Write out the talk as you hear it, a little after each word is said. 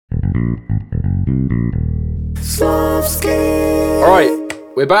Slavsky. Alright,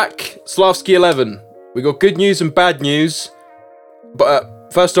 we're back. Slavsky 11. We got good news and bad news.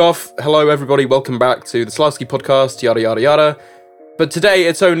 But first off, hello everybody, welcome back to the Slavsky podcast, yada yada yada. But today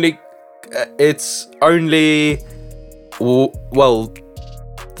it's only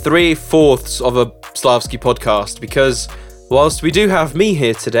 3/4 of a Slavsky podcast, because whilst we do have me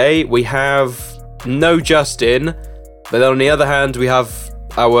here today, we have no Justin, but on the other hand, we have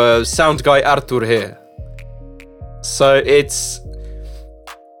our sound guy Artur here. So it's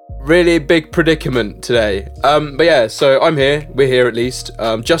really a big predicament today. But yeah, so I'm here, we're here at least.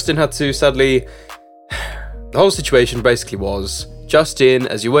 Justin had to, sadly, the whole situation basically was, Justin,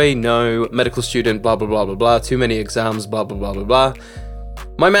 as you may know, medical student, blah blah blah blah blah, too many exams, blah blah blah blah blah.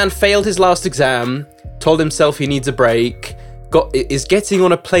 My man failed his last exam, told himself he needs a break, is getting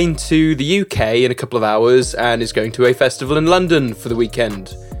on a plane to the UK in a couple of hours, and is going to a festival in London for the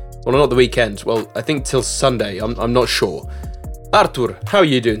weekend. Well, not the weekend, well, I think till Sunday, I'm not sure. Artur, how are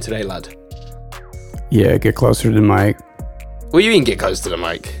you doing today, lad? Yeah, get closer to the mic. What do you mean get close to the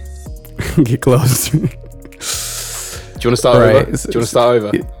mic? Get closer. Do you want to start over? Do you want to start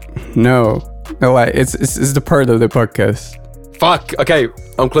over? No, like it's the part of the podcast. Fuck. Okay,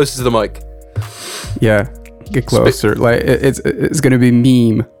 I'm closer to the mic. Yeah, get closer. Like it's gonna be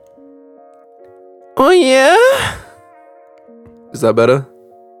meme. Oh yeah. Is that better?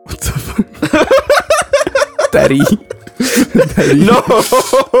 What the fuck? Daddy. Daddy. No.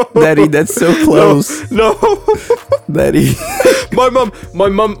 Daddy, that's so close. No. Daddy. My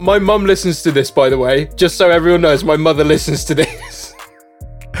mum listens to this, by the way. Just so everyone knows, my mother listens to this.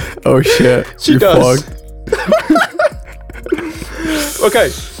 Oh shit. She does. Okay,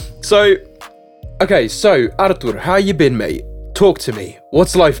 so Artur, how you been, mate? Talk to me.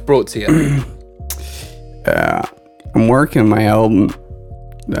 What's life brought to you? I'm working on my album.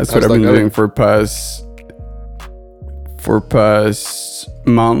 That's what I've been doing for past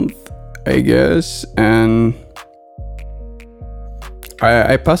month, I guess, and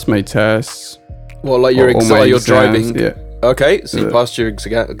I passed my tests. Well, like your exams, driving. Yeah. Okay, so you passed your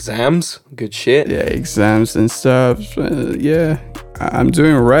exams. Good shit. Yeah, exams and stuff. Yeah, I'm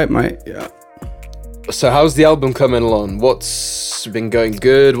doing alright, mate. Yeah. So how's the album coming along? What's been going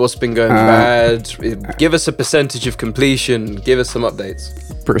good? What's been going bad? Give us a percentage of completion. Give us some updates.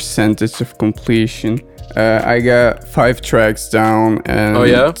 Percentage of completion. I got 5 tracks down, and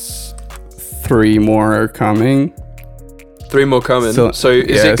 3 more are coming. 3 more coming. So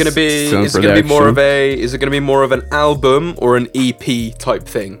is it gonna be more of an album or an EP type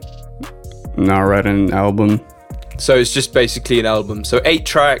thing? Not right, an album. So it's just basically an album. So 8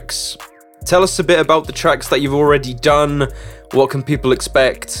 tracks. Tell us a bit about the tracks that you've already done. What can people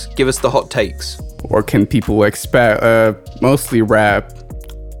expect? Give us the hot takes. What can people expect? Mostly rap.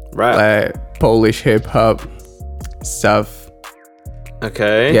 Polish hip hop stuff.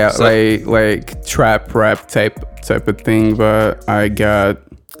 Okay. Yeah, so like trap rap type of thing. But I got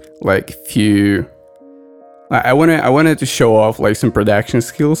like few. I wanted to show off like some production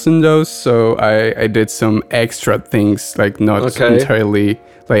skills in those, so I did some extra things, like not entirely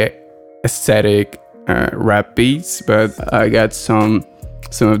like aesthetic rap beats, but I got some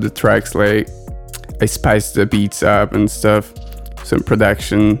of the tracks, like I spiced the beats up and stuff, some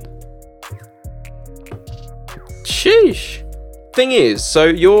production. Sheesh. Thing is,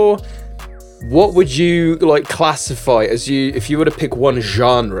 so what would you like classify as if you were to pick one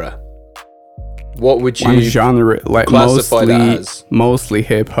genre? What would you like classify that as? Mostly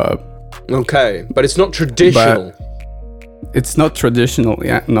hip hop. Okay, but it's not traditional. It's not traditional,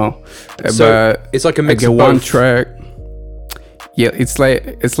 yeah, no. So but it's like a mix of one both. track. Yeah, it's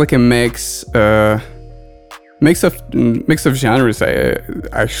like a mix of genres,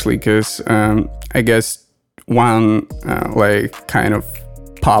 actually, because I guess one like kind of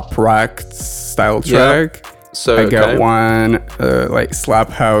pop rock style track. Yeah. So I got one like slap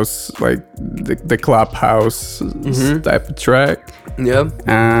house, like the clubhouse type of track. Yeah.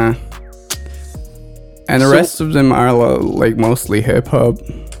 And the rest of them are like mostly hip hop.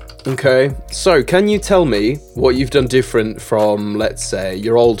 Okay, so can you tell me what you've done different from, let's say,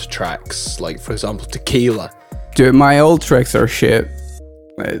 your old tracks, like for example, Tequila? Dude, my old tracks are shit.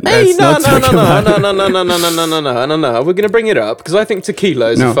 Hey, no. We're gonna bring it up because I think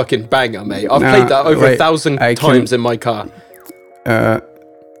Tequila is a fucking banger, mate. I've played that over 1,000 times in my car. I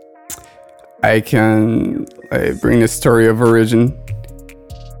can bring the story of origin.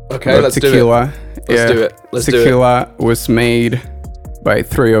 Okay, let's Tequila. do it. Let's do it. Tequila was made by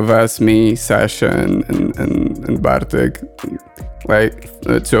 3 of us, me, Sasha, and Bartek. Like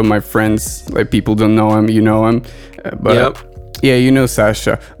 2 of my friends. Like, people don't know him, you know him. But Yeah, you know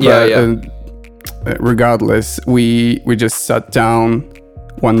Sasha. Yeah, But, yeah. Regardless, we just sat down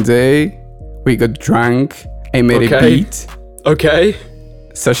one day. We got drunk. I made a Okay. beat. Okay.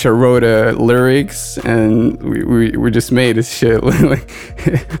 Sasha wrote lyrics, and we just made this shit. Like,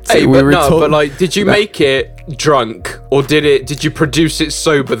 so Hey, we but were no, told- but like, did you make it drunk, or did you produce it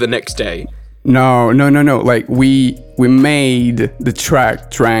sober the next day? No. Like we made the track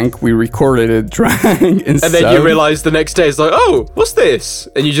drunk. We recorded it drunk, and then you realize the next day it's like, oh, what's this?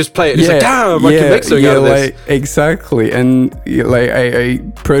 And you just play it. And it's like, damn, I can make something out of this. like exactly. And like I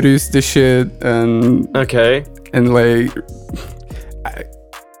produced the shit, and Okay. like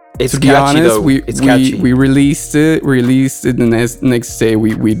It's to be catchy honest, though. we It's catchy. we released it. The next day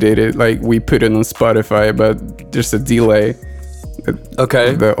we did it. Like we put it on Spotify, but there's a delay.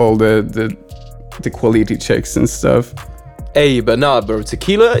 Okay. All the quality checks and stuff. Hey, but nah, bro.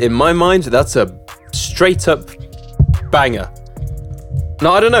 Tequila, in my mind, that's a straight up banger.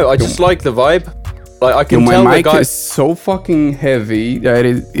 No, I don't know. I just like the vibe. Like I can My tell the mic guy. is so fucking heavy that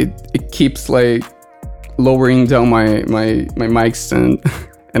it keeps like lowering down my mic stand,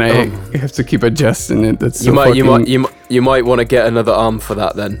 and I have to keep adjusting it. That's so You might want to get another arm for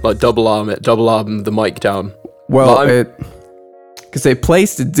that then. Like double arm the mic down. well, because I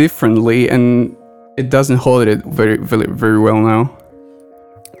placed it differently and it doesn't hold it very well now.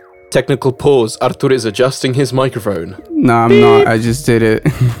 Technical pause. Artur is adjusting his microphone. No, I'm not. I just did it.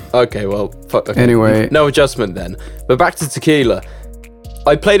 Okay, well, fuck. Okay. Anyway. No adjustment then. But back to Tequila.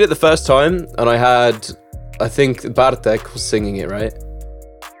 I played it the first time, and I think Bartek was singing it, right?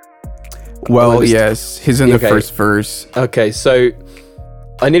 Well, yes, he's in the Okay. first verse. Okay, so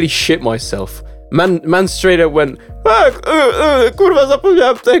I nearly shit myself. Man straight up went, kurwa,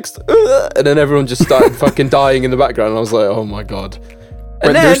 zapomniałem tekst. And then everyone just started fucking dying in the background, and I was like, oh my god.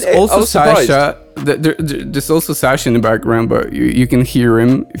 And But there's I also was surprised. Sasha. There's also Sasha in the background, but you can hear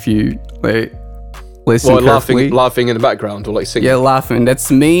him if you like listen Well, carefully. laughing in the background, or like singing. Yeah, laughing. That's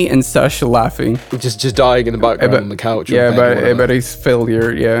me and Sasha laughing. Just dying in the background but- on the couch. or Yeah, bed or whatever. but it's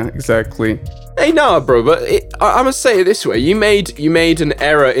failure. Yeah, exactly. Hey, nah, bro, but I must say it this way: you made an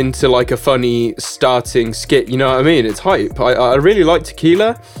error into like a funny starting skit. You know what I mean? It's hype. I really like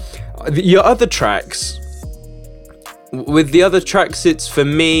Tequila. Your other tracks, with the other tracks, it's for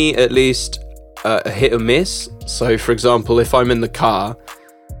me at least a hit or miss. So, for example, if I'm in the car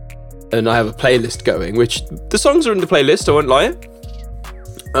and I have a playlist going, which the songs are in the playlist, I won't lie.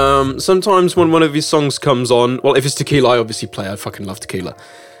 Sometimes when one of his songs comes on, well, if it's Tequila, I obviously play. I fucking love Tequila.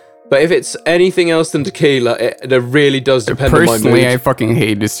 But if it's anything else than Tequila, it really does depend on my Personally, I mood. fucking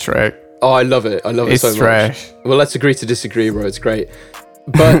hate this track. Oh, I love it. I love it It's so trash. much. Well, let's agree to disagree, bro. It's great.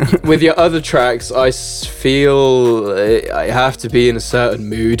 But with your other tracks, I feel I have to be in a certain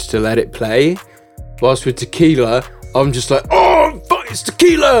mood to let it play. Whilst with Tequila, I'm just like, oh, fuck, it's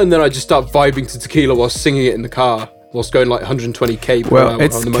Tequila! And then I just start vibing to Tequila whilst singing it in the car, whilst going like 120k per hour Well,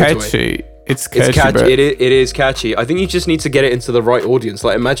 it's on the motorway. catchy. It's catchy. It's catchy. But It is catchy. I think you just need to get it into the right audience.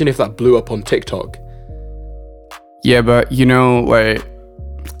 Like, imagine if that blew up on TikTok. yeah, but you know, like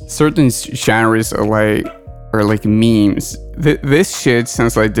certain genres are like memes. This shit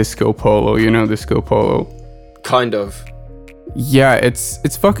sounds like Disco Polo. You know Disco Polo. Kind of. Yeah,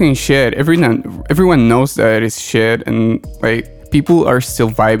 it's fucking shit. Everyone knows that it's shit, and like people are still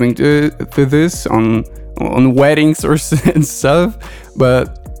vibing to this on weddings or and stuff.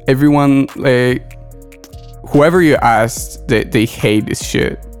 But everyone, like whoever you asked, they hate this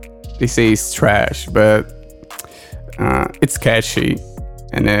shit. They say it's trash, but it's catchy,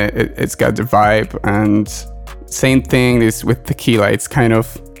 and it's got the vibe. And same thing is with Tequila. It's kind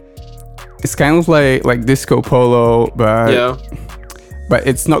of like Disco Polo, but Yeah. but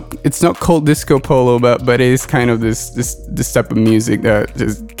it's not called Disco Polo, but it is kind of this type of music that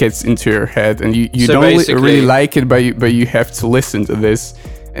just gets into your head, and you So don't basically- really like it, but you have to listen to this,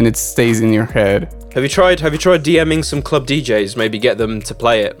 and it stays in your head. Have you tried DMing some club DJs? Maybe get them to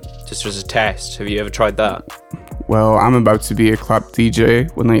play it just as a test. Have you ever tried that? Well, I'm about to be a club DJ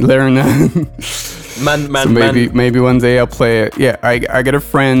when I learn that. So maybe one day I'll play it. Yeah, I got a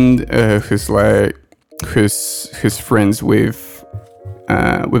friend who's friends with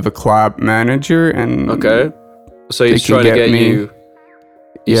a club manager, and Okay. So he's They can trying to get get me- you.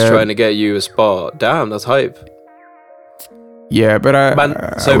 He's Yeah. trying to get you a spot. Damn, that's hype. yeah, but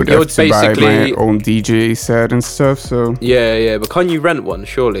I so would you're have to buy my basically- own DJ set and stuff. So Yeah, but can't you rent one?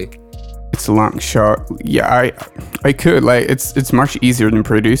 Surely. it's a long shot. Yeah, I could, like, it's much easier than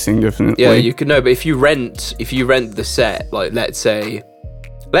producing, definitely. Yeah, you could know. But if you rent the set, like let's say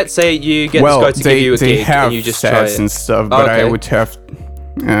you get well, this guy to they give you a they gig have and you just try sets it. and stuff, but I Okay. would have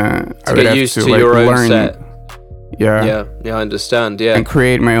To get used to like, your own learn. set. Yeah. Yeah, I understand. Yeah. And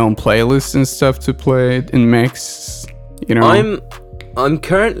create my own playlists and stuff to play it and mix. You know. I'm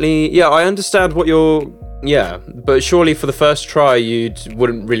currently, yeah, I understand what you're, yeah, but surely for the first try you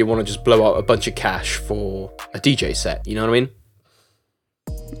wouldn't really want to just blow out a bunch of cash for a DJ set, you know what I mean?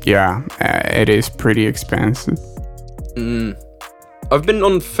 Yeah, it is pretty expensive. I've been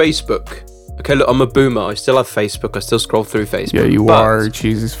on Facebook. Okay, look, I'm a boomer. I still have Facebook. I still scroll through Facebook. Yeah, you are.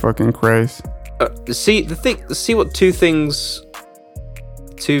 Jesus fucking Christ. See what two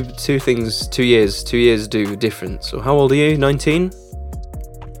years do difference. So how old are you? 19?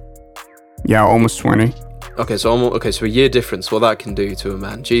 Yeah, almost 20. Okay, so so a year difference. What that can do to a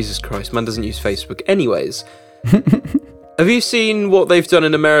man. Jesus Christ, man doesn't use Facebook. Anyways, have you seen what they've done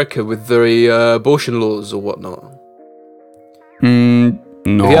in America with the abortion laws or whatnot? No.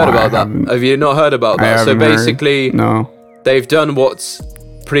 Have you heard about that? Have you not heard about that? So basically, no. They've done what's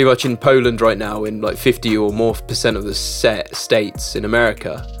pretty much in Poland right now in like 50 or more % of the states in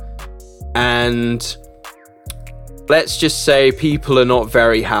America. And let's just say people are not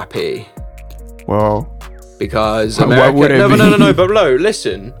very happy. Well, because America... What would it No, but no,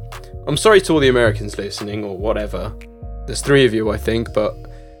 listen. I'm sorry to all the Americans listening or whatever. There's 3 of you, I think, but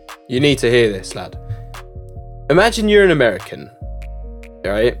you need to hear this, lad. Imagine you're an American,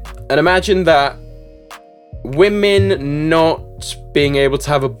 right? And imagine that women not being able to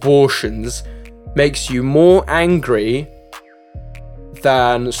have abortions makes you more angry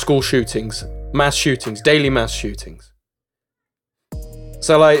than school shootings, mass shootings, daily mass shootings.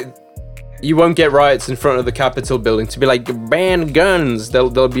 So, like, you won't get riots in front of the Capitol building to be like, ban guns.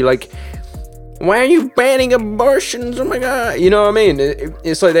 They'll be like, why are you banning abortions? Oh my God. You know what I mean?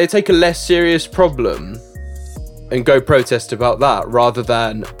 It's like they take a less serious problem and go protest about that rather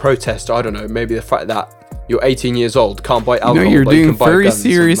than protest, I don't know, maybe the fact that you're 18 years old, can't buy alcohol. No, you're doing very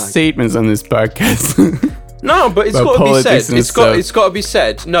serious statements on this podcast. No, but it's got to be said. It's got to be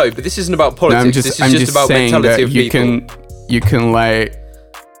said. No, but this isn't about politics. This is just about mentality of people. You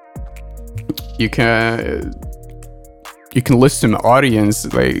can list an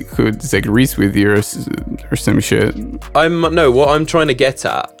audience like who disagrees with you or some shit. What I'm trying to get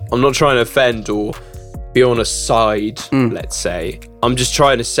at, I'm not trying to offend or be on a side, let's say. I'm just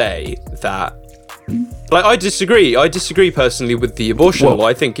trying to say that, like, I disagree personally with the abortion law.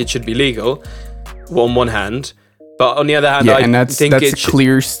 I think it should be legal, on one hand, but on the other hand, I think that's a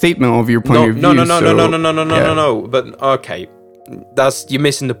clear statement of your point of view. No. But okay, you're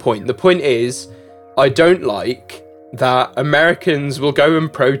missing the point. The point is, I don't like that Americans will go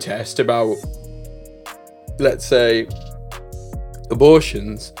and protest about, let's say,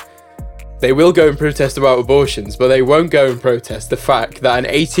 abortions. They will go and protest about abortions, but they won't go and protest the fact that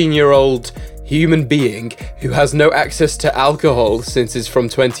an 18-year-old human being who has no access to alcohol since it's from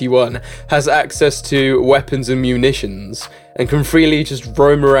 21 has access to weapons and munitions and can freely just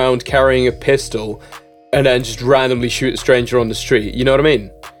roam around carrying a pistol and then just randomly shoot a stranger on the street. You know what I mean?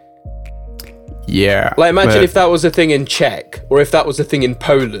 Yeah. Like, imagine if that was a thing in Czech or if that was a thing in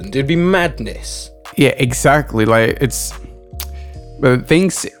Poland. It'd be madness. Yeah, exactly. Like, it's... But the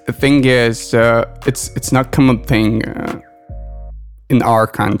thing is, it's not common thing in our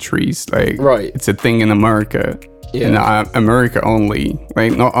countries. Like, right. It's a thing in America. Yeah. In America only.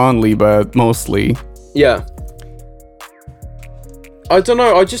 Like, not only, but mostly. Yeah. I don't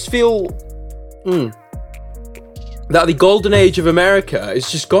know. I just feel that the golden age of America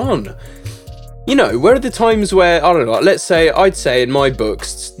is just gone. You know, where are the times where, I don't know, I'd say in my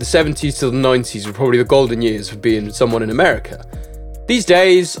books, the 70s to the 90s were probably the golden years of being someone in America. These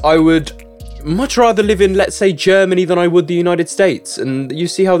days, I would much rather live in, let's say, Germany than I would the United States. And you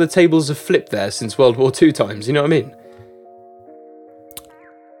see how the tables have flipped there since World War II times, you know what I mean?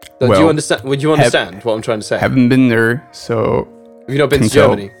 So do you understand? Would you understand what I'm trying to say? Haven't been there, so... Have you not been to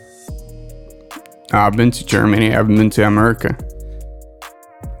Germany? I've been to Germany, I haven't been to America.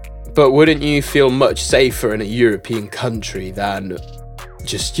 But wouldn't you feel much safer in a European country than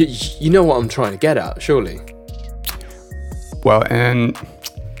just... You know what I'm trying to get at, surely? Well, in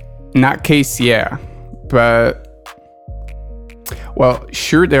that case, yeah. But... Well,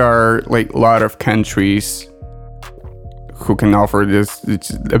 sure, there are like a lot of countries who can offer this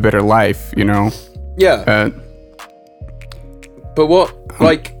a better life, you know? Yeah. But what,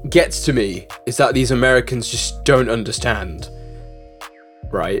 gets to me is that these Americans just don't understand.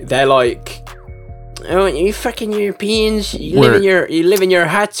 Right? They're like, oh, you fucking Europeans, you live in your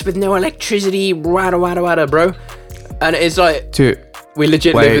huts with no electricity, wada wada wada, bro. And it's like, we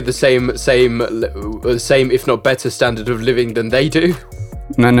legit live with the same, if not better, standard of living than they do.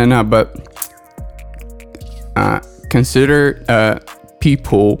 No, but consider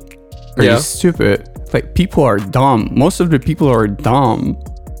people are just stupid. like people are dumb. Most of the people are dumb.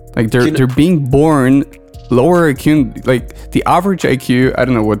 Like they're being born lower IQ. Like the average IQ, I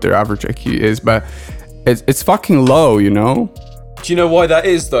don't know what their average IQ is, but it's fucking low, you know? Do you know why that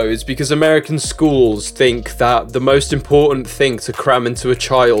is, though? It's because American schools think that the most important thing to cram into a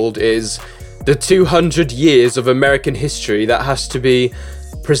child is the 200 years of American history that has to be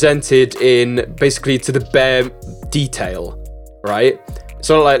presented in basically to the bare detail, right?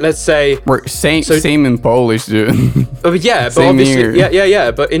 So, like, let's say... Same in Polish, dude. Yeah, but Same obviously... here.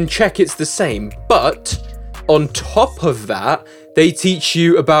 Yeah, but in Czech it's the same. But on top of that, they teach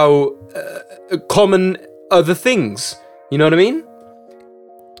you about common other things. You know what I mean?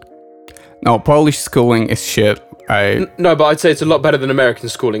 No, Polish schooling is shit. No, but I'd say it's a lot better than American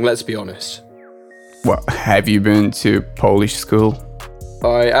schooling, let's be honest. Well, have you been to Polish school?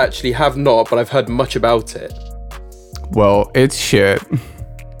 I actually have not, but I've heard much about it. Well, it's shit.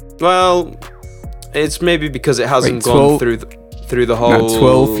 Well, it's maybe because it hasn't Like gone through the whole...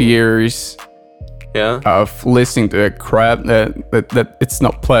 12 years Yeah? of listening to that crap that it's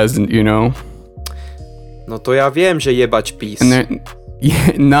not pleasant, you know? No to ja wiem, że jebać PiS. And then,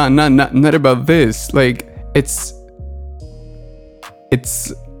 yeah, not about this. Like, it's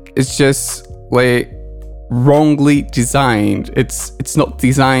just like wrongly designed. It's not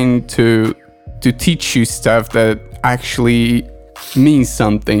designed to teach you stuff that actually means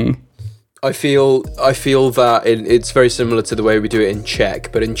something. I feel that it's very similar to the way we do it in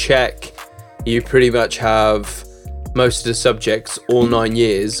Czech, but in Czech, you pretty much have most of the subjects all 9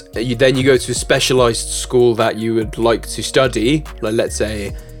 years. Then you go to a specialized school that you would like to study, like let's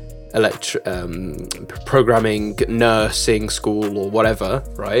say programming, nursing school or whatever,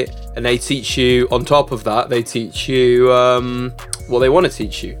 right? And they teach you, on top of that, they teach you what they want to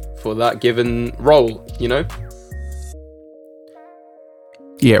teach you for that given role, you know?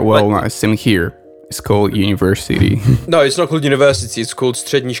 Yeah, well, same here. It's called university. No, it's not called university, it's called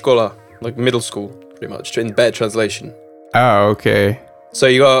střední škola, like middle school, pretty much, in bad translation. Oh, okay. So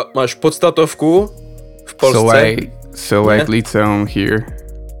máš podstatovku v Polsce. So like liceum here.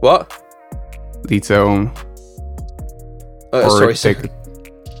 What? Liceum. Sorry.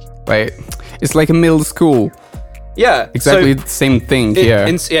 Like, it's like a middle school. Yeah. Exactly the same thing, yeah.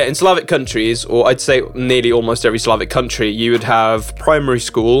 In Slavic countries, or I'd say nearly almost every Slavic country, you would have primary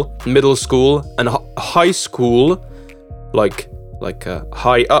school, middle school, and high school, like a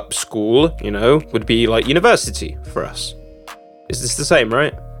high up school, you know, would be like university for us. Is this the same,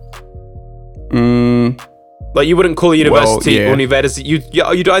 right? Like you wouldn't call a university university.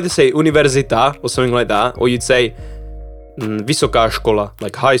 You'd either say univerzita or something like that, or you'd say vysoká škola,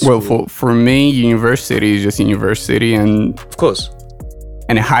 like high school. Well, for me, university is just university, and of course,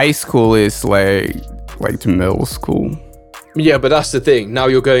 and high school is like the middle school. Yeah, but that's the thing. Now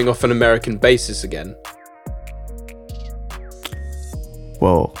you're going off an American basis again.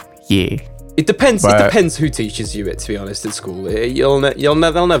 Well, yeah. It depends. It depends who teaches you it. To be honest, at school,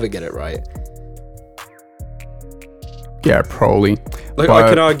 they'll never get it right. Yeah, probably. Like I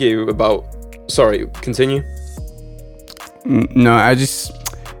can argue about. Sorry, continue. No, I just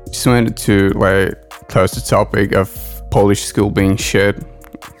wanted to like close the topic of Polish school being shit,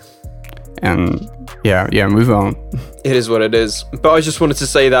 and yeah, move on. It is what it is. But I just wanted to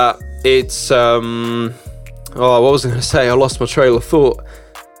say that it's what was I going to say? I lost my trail of thought.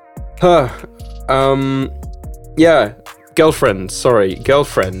 Yeah, girlfriend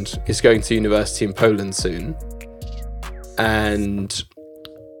is going to university in Poland soon, and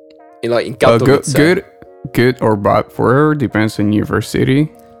in Katowice. Good or bad for her, depends on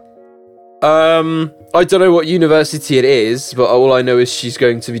university. I don't know what university it is, but all I know is she's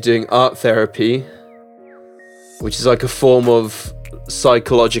going to be doing art therapy, which is like a form of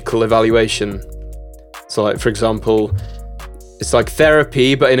psychological evaluation. So like, for example, it's like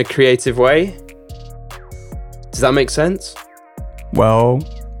therapy, but in a creative way. Does that make sense? Well,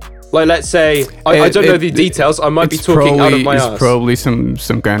 like, let's say, I don't know the details. I might be talking out of my ass. It's probably some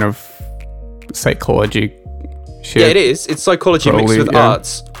kind of psychology shit. Yeah, it is. It's psychology mixed with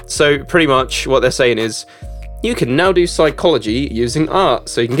arts. So pretty much what they're saying is, you can now do psychology using art.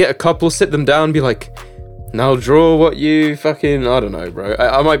 So you can get a couple, sit them down, and be like, now draw what you fucking, I don't know, bro.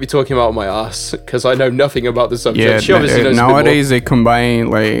 I might be talking about my ass because I know nothing about the subject. Yeah, she obviously knows nowadays they combine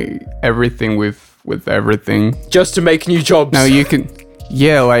like everything with everything. Just to make new jobs. Now you can,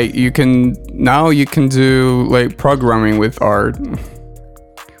 you can do like programming with art.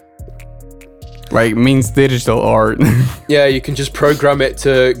 Like means digital art. Yeah, you can just program it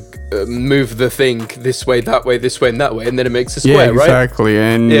to move the thing this way, that way, this way, and that way, and then it makes a square, right? Yeah, exactly.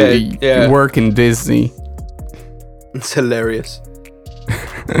 And you work in Disney. It's hilarious.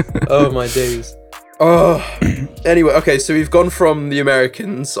 Oh my days. Oh, anyway, okay, so we've gone from the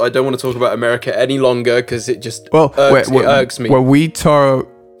Americans. I don't want to talk about America any longer because it just irks me. When we talk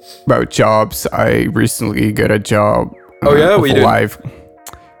about jobs, I recently got a job. Oh yeah, what are you doing?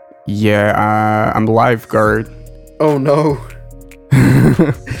 Yeah, I'm a lifeguard. Oh no.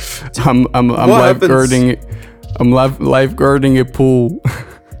 I'm lifeguarding. I'm lifeguarding a pool.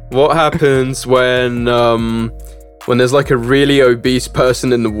 What happens when there's like a really obese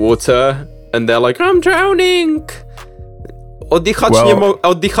person in the water and they're like, I'm drowning.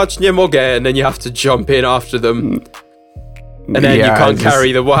 Oddychać nie mogę, and then you have to jump in after them. And then you can't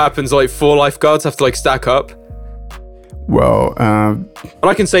carry them. What happens? Like 4 lifeguards have to like stack up. Well, and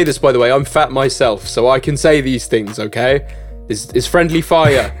I can say this, by the way, I'm fat myself, so I can say these things, okay? Is friendly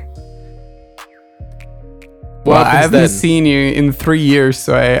fire. Well, I haven't seen you in 3 years,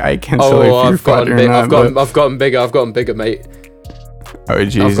 so I can't tell if you're fat or not. I've gotten bigger, mate. Oh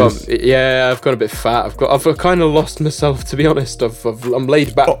Jesus! I've got a bit fat. I've kind of lost myself, to be honest. I'm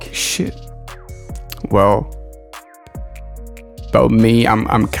laid back. Oh shit! Well, about me,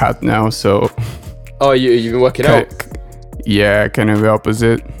 I'm cut now, so. Oh, you've been working out. Yeah, kind of the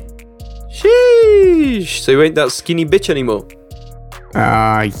opposite. Sheesh! So you ain't that skinny bitch anymore?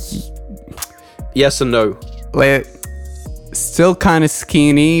 Yes and no. Like, still kind of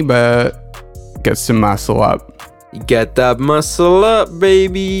skinny, but get some muscle up. Get that muscle up,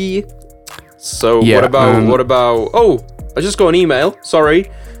 baby. So yeah, what about? Oh, I just got an email. Sorry.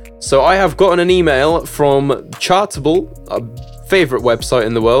 So I have gotten an email from Chartable, a favorite website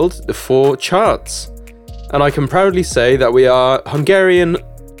in the world for charts, and I can proudly say that we are Hungarian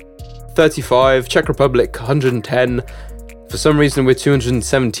 35, Czech Republic 110. For some reason, we're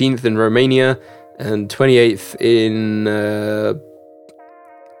 217th in Romania and 28th in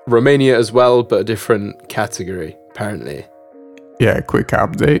Romania as well, but a different category, apparently. Yeah, quick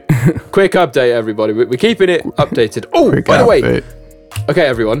update. Quick update, everybody. We're keeping it updated. Oh, by the way. Okay,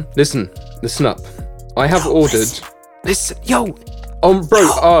 everyone, listen up. I have ordered... Listen, yo!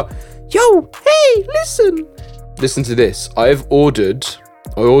 Bro, yo, hey, listen! Listen to this. I ordered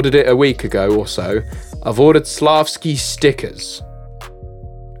it a week ago or so. I've ordered Slavsky stickers.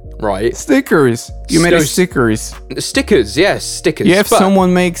 Right. Stickers. You made stickers. Stickers, yes, stickers. You have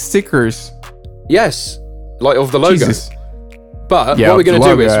someone make stickers. Yes, like of the logo. Jesus. But what we're gonna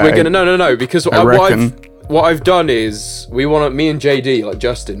do is we're gonna no because what I've done is me and JD, like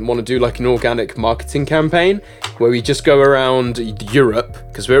Justin, want to do like an organic marketing campaign where we just go around Europe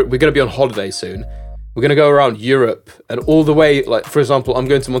because we're gonna be on holiday soon. We're gonna go around Europe and all the way, like for example, I'm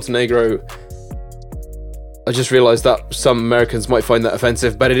going to Montenegro. I just realized that some Americans might find that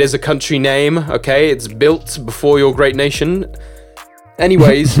offensive, but it is a country name, okay? It's built before your great nation.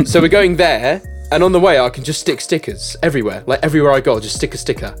 Anyways, so we're going there, and on the way I can just stick stickers everywhere. Like everywhere I go, I'll just stick a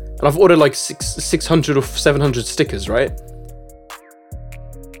sticker. And I've ordered like 600 or 700 stickers, right?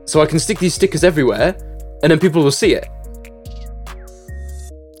 So I can stick these stickers everywhere, and then people will see it.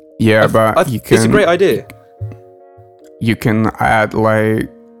 Yeah, but you can... It's a great idea. You can add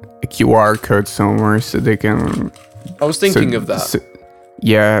like a QR code somewhere so they can... I was thinking of that.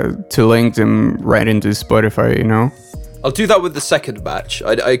 To link them right into Spotify, you know? I'll do that with the second batch,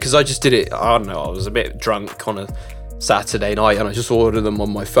 because I just did it, I don't know, I was a bit drunk on a Saturday night and I just ordered them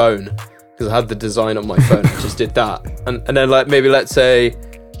on my phone, because I had the design on my phone, I just did that. And then like maybe let's say,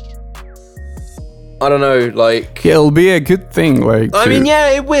 I don't know, like... Yeah, it'll be a good thing, like... I mean, yeah,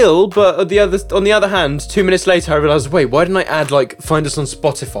 it will, but on the other hand, 2 minutes later I realised, wait, why didn't I add like, find us on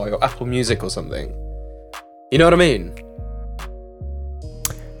Spotify or Apple Music or something? You know what I mean?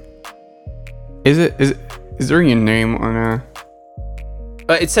 Is there your name on a...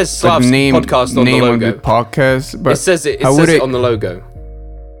 it says Slavsky Podcast on the logo. Name of the podcast, but it says it on the logo.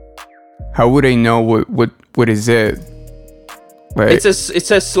 How would I know what is it? Like, it says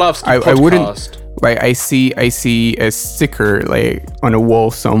Slavsky Podcast. I wouldn't, like I see a sticker like on a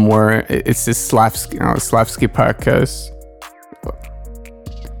wall somewhere. It says Slavsky Podcast.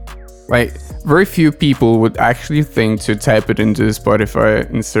 Like very few people would actually think to type it into Spotify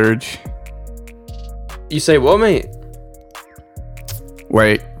and search. You say what, mate?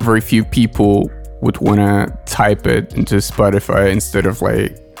 Like, very few people would want to type it into Spotify instead of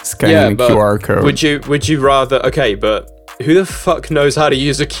like scanning a QR code. Would you rather? Okay, but who the fuck knows how to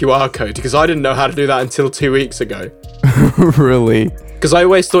use a QR code? Because I didn't know how to do that until 2 weeks ago. Really? Because I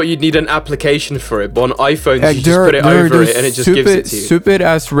always thought you'd need an application for it, but on iPhones you just put it over it and it just gives it to you. Stupid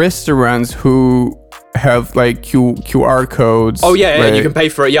ass restaurants who have like QR codes. Oh yeah, and you can pay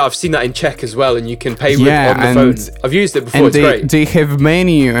for it. Yeah, I've seen that in Czech as well, and you can pay with on the phone. I've used it before. It's great. They have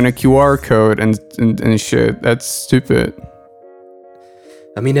menu and a QR code and shit. That's stupid.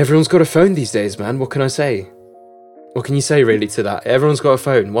 I mean, everyone's got a phone these days, man. What can I say? What can you say really to that? Everyone's got a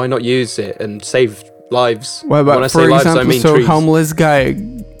phone. Why not use it and save lives? Well, but when I for say lives, example, I mean so trees. homeless guy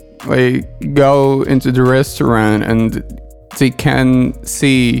like go into the restaurant and they can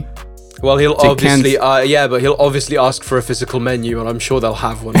see. Well, he'll they obviously, but he'll obviously ask for a physical menu, and I'm sure they'll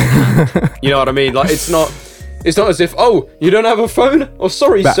have one. You know what I mean? Like, it's not as if, oh, you don't have a phone? Oh,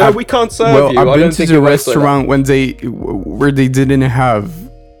 sorry, But sir, we can't serve Well, you. I've I been don't to think the it works like that. restaurant where they didn't have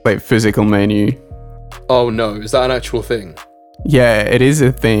like physical menu. Oh no, is that an actual thing? Yeah, it is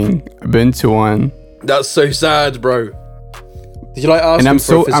a thing. I've been to one. That's so sad, bro. Did you like ask And him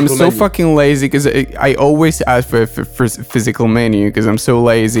for a I'm physical so menu? fucking lazy because I always ask for physical menu because I'm so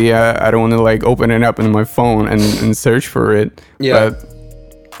lazy. I don't want to like open it up on my phone and search for it. Yeah.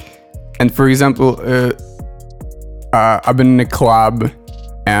 And for example, I've been in a club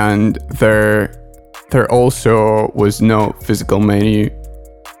and there also was no physical menu.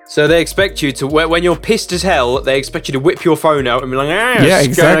 So they expect you to, when you're pissed as hell, they expect you to whip your phone out and be like, Yeah,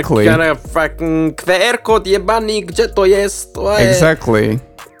 exactly. Gonna fucking kwerko jebani, gdzie to jest? Exactly.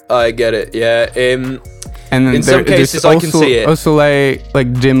 I get it, yeah. And then In some cases, there's I can see it. Also,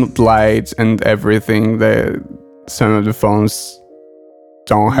 like dimmed lights and everything. That some of the phones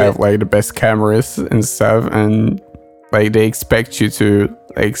don't have like the best cameras and stuff, and like they expect you to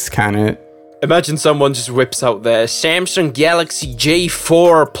like scan it. Imagine someone just whips out their Samsung Galaxy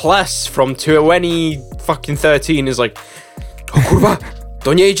J4 Plus from 2013 is like, o kurwa,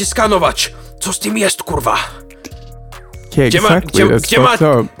 to nie idzie skanować. Co z tym jest, kurwa? Yeah, exactly. That's fucked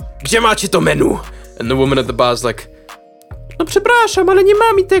up. Gdzie macie to menu? And the woman at the bar's like, no przepraszam, ale nie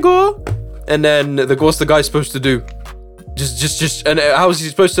ma mi tego. And then what's the guy supposed to do? Just, and how is he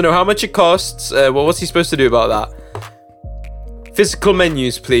supposed to know how much it costs? What's he supposed to do about that? Physical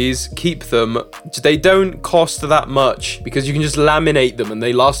menus, please. Keep them. They don't cost that much because you can just laminate them and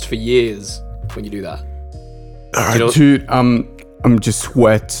they last for years when you do that. You know? Dude, I'm just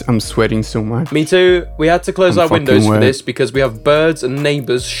wet. I'm sweating so much. Me too. We had to close I'm our windows fucking for wet. this because we have birds and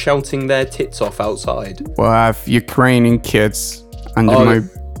neighbors shouting their tits off outside. Well, I have Ukrainian kids under Oh, my.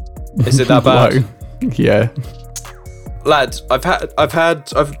 Is it that bad? Yeah. Lad,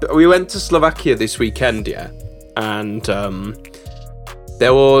 we went to Slovakia this weekend, yeah, and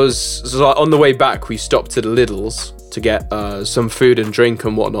there was, so on the way back we stopped at Lidl's to get some food and drink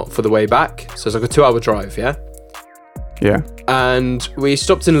and whatnot for the way back. So it's like a 2-hour drive, yeah. Yeah. And we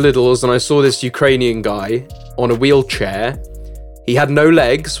stopped in Lidl's and I saw this Ukrainian guy on a wheelchair. He had no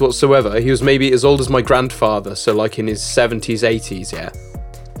legs whatsoever. He was maybe as old as my grandfather, so like in his 70s, 80s, yeah.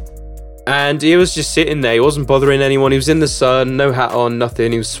 And he was just sitting there. He wasn't bothering anyone. He was in the sun, no hat on,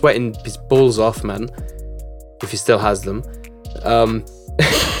 nothing. He was sweating his balls off, man. If he still has them.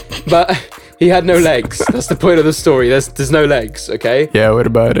 But he had no legs. That's the point of the story. There's no legs, okay? Yeah, what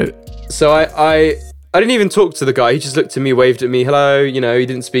about it? So I didn't even talk to the guy. He just looked at me, waved at me, hello, you know, he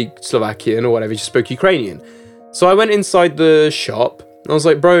didn't speak Slovakian or whatever, he just spoke Ukrainian. So I went inside the shop, and I was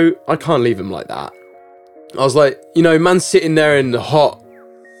like, bro, I can't leave him like that. I was like, you know, man's sitting there in the hot,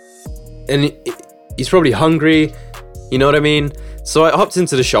 and he's probably hungry, you know what I mean? So I hopped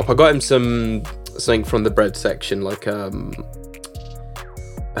into the shop, I got him something from the bread section, like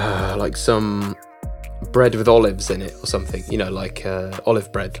some bread with olives in it or something, you know, like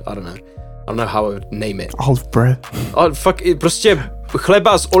olive bread, I don't know how I would name it. Olive bread. Oh, fuck it, prostě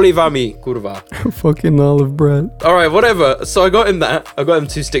chleba s olivami, kurva. Fucking olive bread. Alright, whatever. So I got him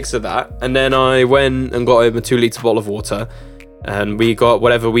 2 sticks of that, and then I went and got him a 2-litre bottle of water, and we got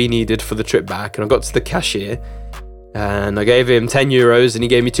whatever we needed for the trip back, and I got to the cashier, and I gave him 10 euros, and he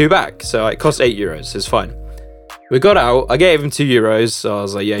gave me 2 back, so it cost 8 euros, it's fine. We got out, I gave him 2 euros, so I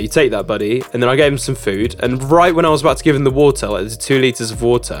was like, yeah, you take that, buddy, and then I gave him some food, and right when I was about to give him the water, like the 2 litres of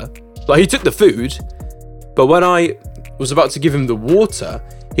water, like he took the food, but when I was about to give him the water,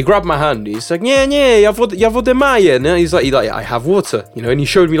 he grabbed my hand, he's like, yeah, ja wodę maję, and he's like, I have water, you know, and he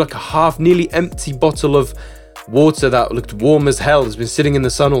showed me like a half, nearly empty bottle of water that looked warm as hell, has been sitting in the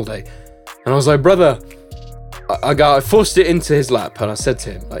sun all day, and I was like, brother, I forced it into his lap, and I said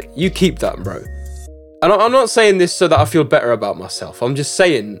to him, like, you keep that, bro. And I'm not saying this so that I feel better about myself, I'm just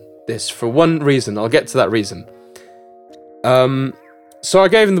saying this for one reason, I'll get to that reason. So I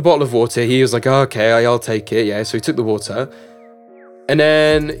gave him the bottle of water, he was like, oh, okay, I'll take it, yeah, so he took the water, and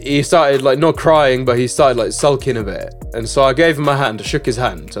then he started, like, not crying, but he started, like, sulking a bit, and so I gave him my hand, I shook his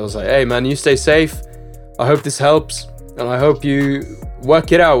hand, I was like, hey, man, you stay safe, I hope this helps, and I hope you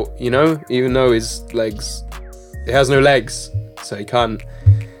work it out, you know, even though he has no legs, so he can't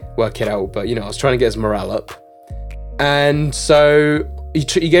work it out, but, you know, I was trying to get his morale up, and so he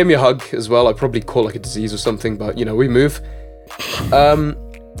gave me a hug as well. I probably caught, like, a disease or something, but, you know, we move.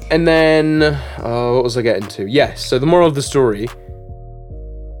 And then, what was I getting to? Yes, so the moral of the story,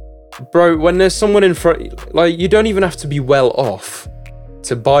 bro, when there's someone in front, like, you don't even have to be well off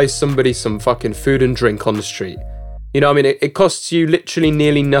to buy somebody some fucking food and drink on the street. You know what I mean? It costs you literally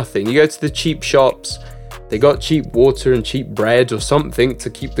nearly nothing. You go to the cheap shops, they got cheap water and cheap bread or something to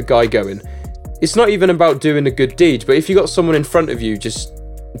keep the guy going. It's not even about doing a good deed, but if you got someone in front of you just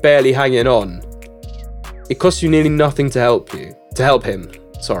barely hanging on, it costs you nearly nothing to help him.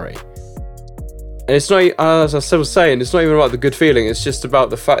 Sorry. And it's not, as I was saying, it's not even about the good feeling. It's just about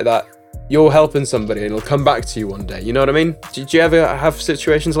the fact that you're helping somebody and it'll come back to you one day. You know what I mean? Did you ever have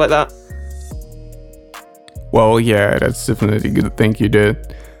situations like that? Well, yeah, that's definitely good. Thank you, dude.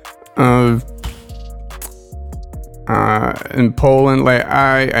 In Poland, like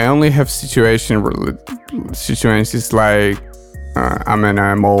I only have situations like I'm in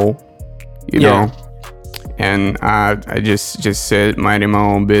a mall, you know. And I just sit minding my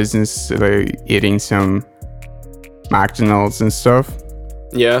own business, like eating some McDonald's and stuff.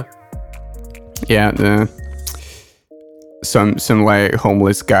 Yeah. Yeah. Some like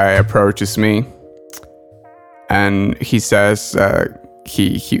homeless guy approaches me, and he says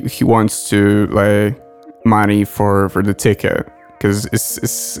he wants to like money for the ticket because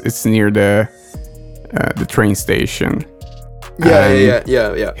it's near the train station.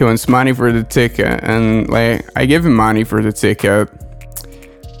 Yeah. He wants money for the ticket, and like I give him money for the ticket.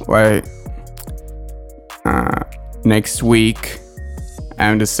 Like next week,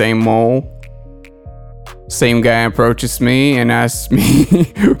 I'm the same mall. Same guy approaches me and asks me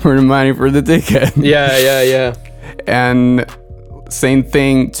for the money for the ticket. Yeah. And same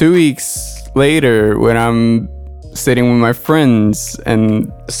thing 2 weeks later when I'm sitting with my friends,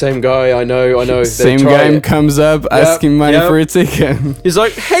 and same guy, I know. Same guy comes up asking money for a ticket. He's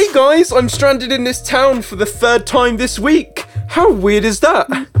like, "Hey guys, I'm stranded in this town for the 3rd time this week. How weird is that?"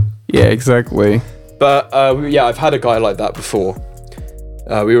 Yeah, exactly. But I've had a guy like that before.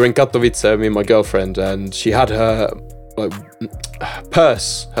 We were in Katowice, me and my girlfriend, and she had her like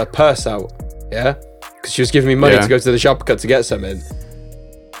purse out, yeah, because she was giving me money to go to the Żabka to get something.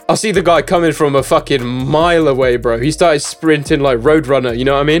 I see the guy coming from a fucking mile away, bro. He started sprinting like Roadrunner, you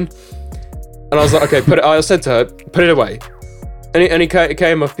know what I mean? And I was like, okay, I said to her, put it away. And he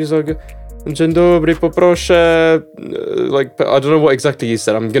came up, he's like, "Dzień dobry, poproszę," like, I don't know what exactly he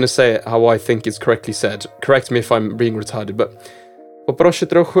said. I'm gonna say it how I think it's correctly said. Correct me if I'm being retarded, but "Poproszę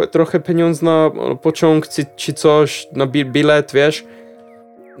trochę pieniądze na pociąg, czy coś, na bilet, wiesz?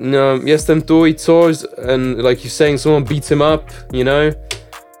 No, jestem tu I coś," and like he's saying someone beats him up, you know?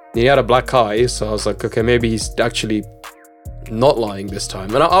 He had a black eye, so I was like, okay, maybe he's actually not lying this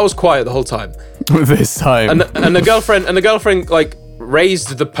time. And I was quiet the whole time. This time. And the girlfriend like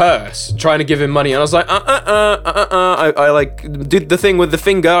raised the purse, trying to give him money, and I was like, I like did the thing with the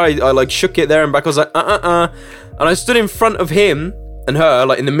finger. I like shook it there and back. I was like, and I stood in front of him and her,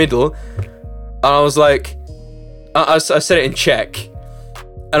 like in the middle, and I was like, I said it in Czech,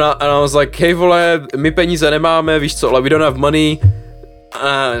 and I was like, "Hej vole, my peníze nemáme, víš co, like we don't have money."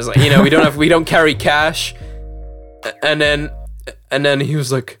 I was like, you know, we don't carry cash, and then he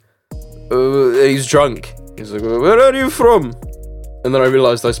was like, he's drunk. He was like, "Where are you from?" And then I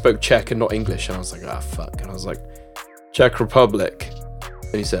realized I spoke Czech and not English, and I was like, fuck. And I was like, "Czech Republic,"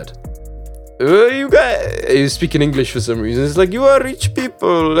 and he said, "You guys," he was speaking English for some reason. He's like, "You are rich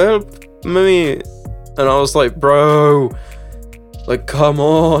people, help me," and I was like, bro, like, come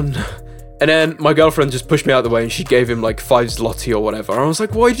on. And then my girlfriend just pushed me out of the way and she gave him like 5 zloty or whatever. And I was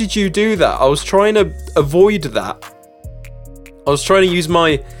like, why did you do that? I was trying to avoid that. I was trying to use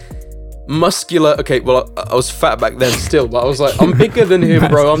my muscular... Okay, well, I was fat back then still, but I was like, I'm bigger than him,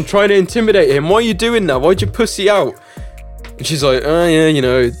 bro. I'm trying to intimidate him. Why are you doing that? Why'd you pussy out? And she's like, oh, yeah, you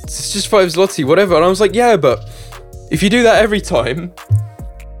know, it's just 5 zloty, whatever. And I was like, yeah, but if you do that every time,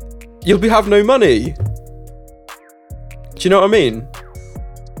 you'll have no money. Do you know what I mean?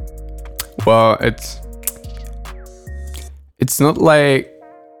 Well, it's not like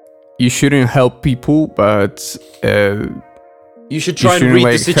you shouldn't help people, but you should try and read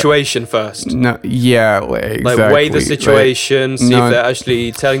the situation first. No, yeah, exactly. Like weigh the situation, see if they're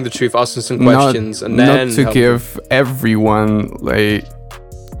actually telling the truth, ask them some questions, and then not to give everyone like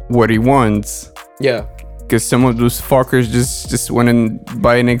what he wants. Yeah, because some of those fuckers just want to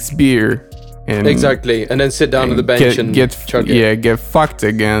buy next beer. And exactly, and then sit down on the bench and chug it. Yeah, get fucked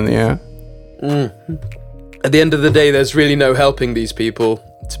again. Yeah. At the end of the day, there's really no helping these people,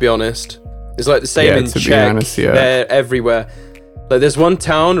 to be honest. It's like the same in Czech. They're everywhere. Like, there's one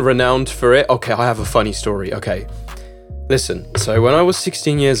town renowned for it. Okay, I have a funny story. Okay, listen. So when I was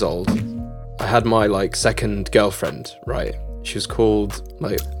 16 years old, I had my like second girlfriend, right? She was called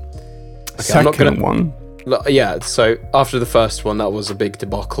like. Okay, Second one. Yeah, so after the first one, that was a big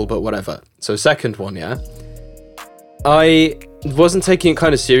debacle, but whatever. So second one, yeah. I wasn't taking it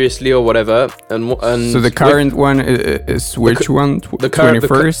kind of seriously or whatever, and so the current one is which one? The current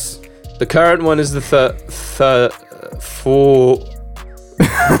 21st. The current one is the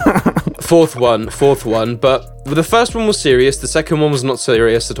fourth one. But the first one was serious. The second one was not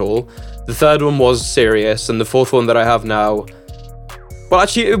serious at all. The third one was serious, and the fourth one that I have now. Well,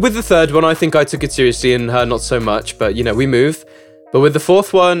 actually, with the third one, I think I took it seriously, and her not so much. But you know, we move. But with the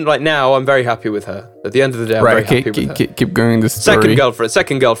fourth one, right now, I'm very happy with her. At the end of the day, I'm very happy with her. Keep going the story.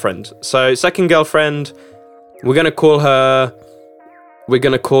 Second girlfriend. So, second girlfriend, we're going to call her... What we're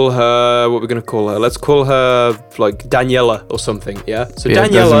going to call her? Let's call her, like, Daniela or something, yeah? So, yeah,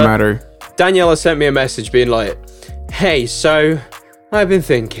 it doesn't matter. Daniela sent me a message being like, hey, so, I've been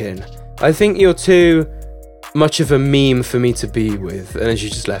thinking, I think you're too much of a meme for me to be with. And then she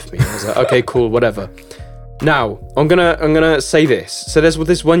just left me. I was like, okay, cool, whatever. Now, I'm gonna say this. So there's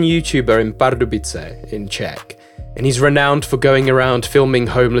this one YouTuber in Pardubice in Czech, and he's renowned for going around filming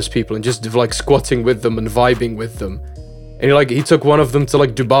homeless people and just like squatting with them and vibing with them. And he took one of them to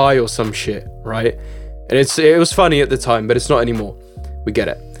like Dubai or some shit, right? And it was funny at the time, but it's not anymore. We get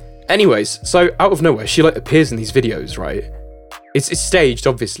it. Anyways, so out of nowhere, she like appears in these videos, right? It's staged,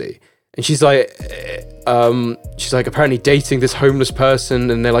 obviously. And she's like apparently dating this homeless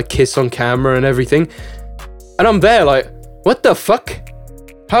person, and they like kiss on camera and everything. And I'm there like, what the fuck?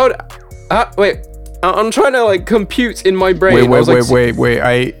 Wait, I'm trying to like compute in my brain.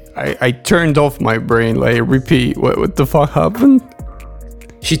 Wait. I turned off my brain. Like, repeat, what the fuck happened?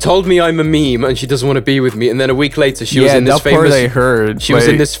 She told me I'm a meme and she doesn't want to be with me. And then a week later, she was in this famous... Yeah, that part I heard. She was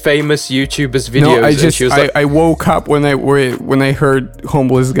in this famous YouTuber's videos. No, I woke up when I heard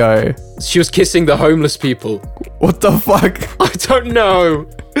homeless guy. She was kissing the homeless people. What the fuck? I don't know.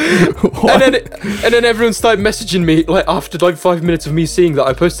 and then everyone started messaging me like after like 5 minutes of me seeing that.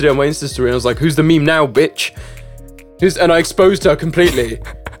 I posted it on my Insta story and I was like, who's the meme now, bitch? And I exposed her completely.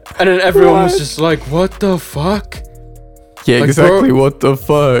 And then everyone was just like, what the fuck? Yeah, like, exactly. Bro, what the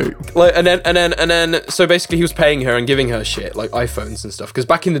fuck? Like, and then, so basically, he was paying her and giving her shit, like iPhones and stuff. Because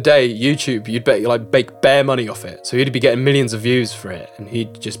back in the day, YouTube, you'd make bare money off it, so he'd be getting millions of views for it, and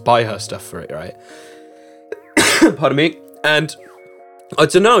he'd just buy her stuff for it, right? Pardon me. And I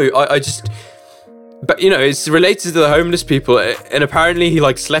don't know, I just, but you know, it's related to the homeless people, and apparently he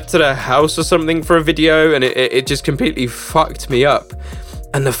like slept at a house or something for a video, and it just completely fucked me up.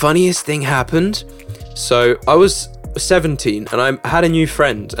 And the funniest thing happened. So I was 17 and I had a new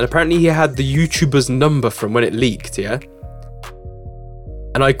friend, and apparently he had the YouTuber's number from when it leaked, yeah?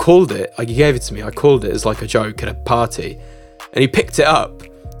 And I called it, like he gave it to me, I called it as like a joke at a party, and he picked it up.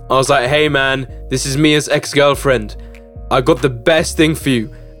 I was like, hey man, this is Mia's ex-girlfriend. I got the best thing for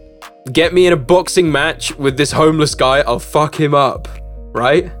you. Get me in a boxing match with this homeless guy, I'll fuck him up,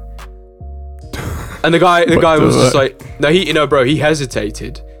 right? And the guy was just like, no, he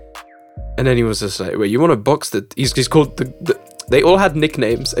hesitated. And then he was just like, wait, you want to box he's called they all had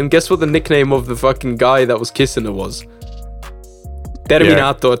nicknames, and guess what the nickname of the fucking guy that was kissing her was?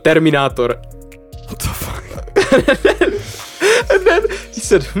 Terminator. What the fuck? and then he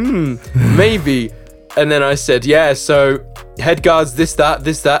said, maybe. And then I said, yeah, so head guards, this,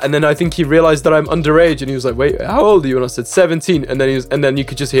 that. And then I think he realized that I'm underage, and he was like, wait, how old are you? And I said, 17. And then you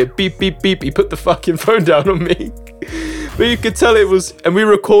could just hear beep, beep, beep. He put the fucking phone down on me. But you could tell it was, and we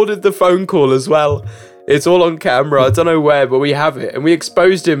recorded the phone call as well. It's all on camera. I don't know where, but we have it. And we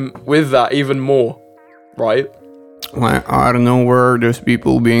exposed him with that even more, right? Like, I don't know where there's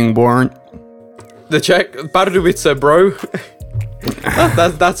people being born. The Czech, Pardubice, bro.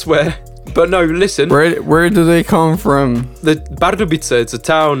 That's where. But no, listen. Where do they come from? The Pardubice, it's a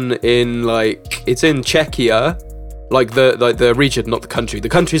town in it's in Czechia, like the region, not the country. The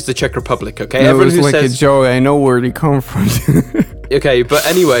country is the Czech Republic, okay? No, everyone it's who like says, a joke. I know where they come from. Okay, but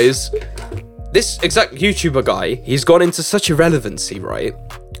anyways, this exact YouTuber guy, he's gone into such irrelevancy, right?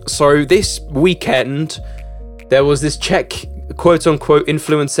 So this weekend, there was this Czech quote-unquote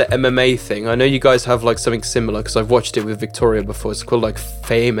influencer MMA thing. I know you guys have like something similar because I've watched it with Victoria before. It's called like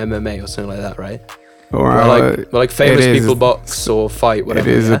Fame MMA or something like that, right? Or like famous people box or fight, whatever.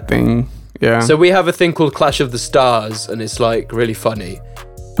 It is a thing, yeah. So we have a thing called Clash of the Stars, and it's like really funny.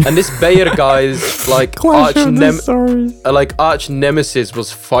 And this Bayer guy's like arch nemesis was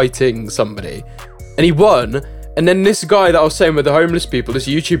fighting somebody, and he won. And then this guy that I was saying with the homeless people, this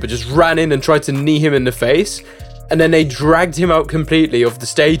YouTuber, just ran in and tried to knee him in the face. And then they dragged him out completely of the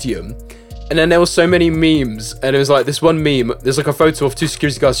stadium. And then there were so many memes. And it was like this one meme. There's like a photo of two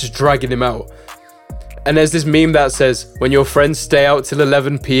security guards just dragging him out. And there's this meme that says, when your friends stay out till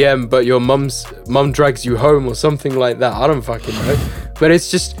 11 p.m. but your mum drags you home or something like that. I don't fucking know. But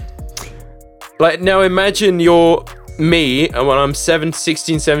it's just... Like, now imagine you're me, and when I'm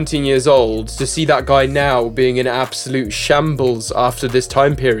 16, 17 years old, to see that guy now being in absolute shambles after this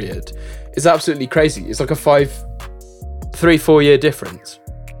time period is absolutely crazy. It's like a 3-4 year difference.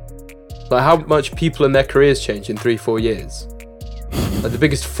 Like, how much people and their careers change in 3-4 years. Like, the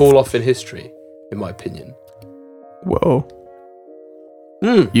biggest fall off in history, in my opinion. Well,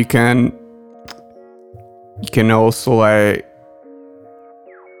 you can also like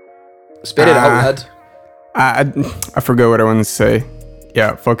spit it out, lad. I forgot what I want to say.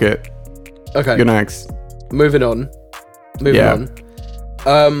 Yeah, fuck it. Okay. Go next. Moving on.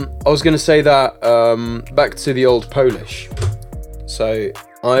 I was gonna say that back to the old Polish. So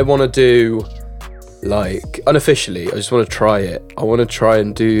I want to do, like, unofficially, I just want to try it. I want to try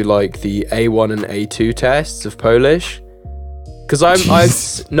and do like the A1 and A2 tests of Polish,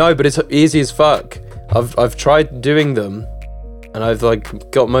 because no, but it's easy as fuck. I've tried doing them, and I've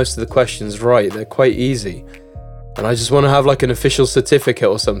like got most of the questions right. They're quite easy, and I just want to have like an official certificate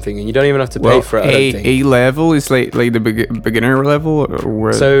or something, and you don't even have to pay for it. I don't think. A level is like the beginner level,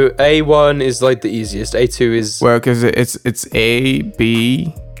 or so A1 is like the easiest. A2 is because it's A,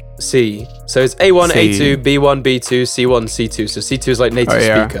 B, C. So it's A1, C. A2, B1, B2, C1, C2. So C2 is like native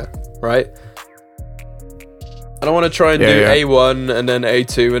speaker, right? And I want to try and do A1 and then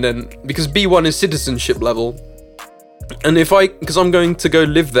A2, and then because B1 is citizenship level. And because I'm going to go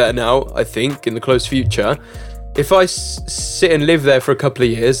live there now, I think, in the close future, if I sit and live there for a couple of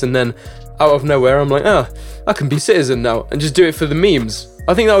years and then out of nowhere I'm like, I can be citizen now and just do it for the memes.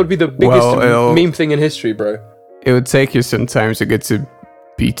 I think that would be the biggest meme thing in history, bro. It would take you some time to get to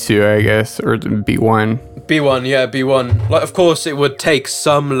B2, I guess, or B1. B1, yeah, B1. Like, of course, it would take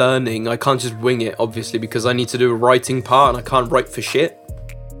some learning. I can't just wing it, obviously, because I need to do a writing part and I can't write for shit.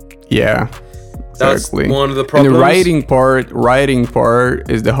 Yeah. Exactly. That's one of the problems. And the writing part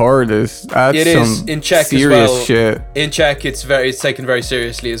is the hardest. That's it is in Czech serious as well. Shit. In Czech, it's taken very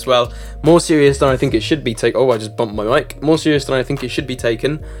seriously as well. More serious than I think it should be taken. Oh, I just bumped my mic. More serious than I think it should be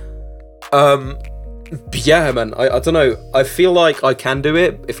taken. Yeah, man. I don't know. I feel like I can do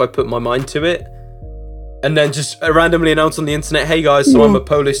it if I put my mind to it, and then just randomly announce on the internet, "Hey guys, so I'm a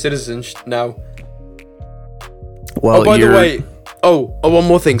Polish citizen now." Well, by the way. Oh, one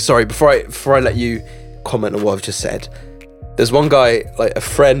more thing. Sorry, before I let you comment on what I've just said. There's one guy, like a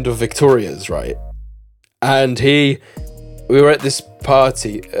friend of Victoria's, right? And we were at this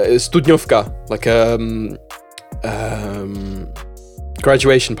party, studniówka, like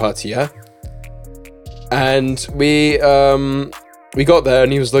graduation party, yeah. And we got there,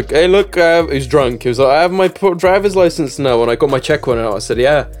 and he was like, "Hey, look," he was drunk. He was like, "I have my driver's license now," and I got my Czech one out. I said,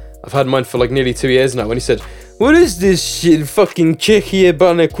 "Yeah, I've had mine for like nearly 2 years now." And he said, "What is this shit? Fucking Czechy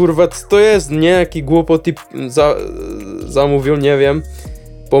jebane, kurwa, co to jest? Nie, jaki głupoty zamówił, nie wiem.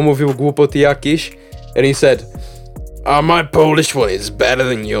 Pomówił głupoty jakiś." And he said, "My Polish one is better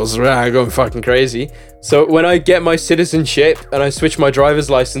than yours." I'm going fucking crazy. So when I get my citizenship and I switch my driver's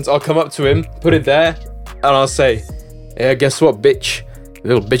license, I'll come up to him, put it there, and I'll say, "Yeah, guess what, bitch?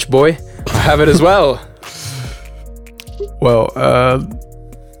 Little bitch boy, I have it as well." Well,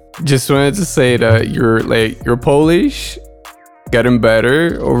 just wanted to say that you're Polish, getting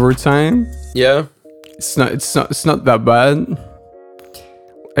better over time. Yeah, it's not that bad.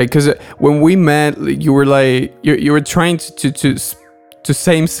 Like, cause when we met, like, you were like you were trying to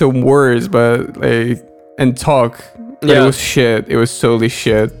say some words, but like and talk. But it was shit. It was totally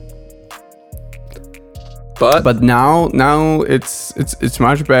shit. But now it's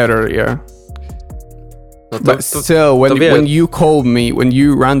much better. Yeah. But still, when you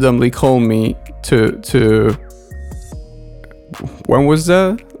randomly called me to when was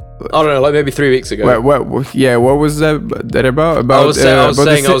that? I don't know, like maybe 3 weeks ago. What was that about? I was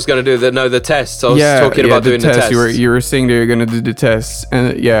saying I was going to do the tests. I was talking about doing the tests. You were saying that you're going to do the tests,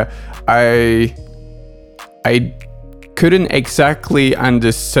 and I couldn't exactly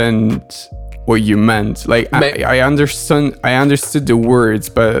understand what you meant. Like I understood the words,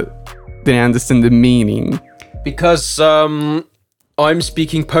 but didn't understand the meaning. Because I'm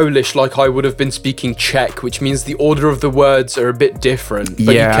speaking Polish like I would have been speaking Czech, which means the order of the words are a bit different,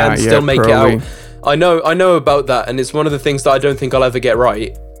 but you can still make probably. It out. I know about that, and it's one of the things that I don't think I'll ever get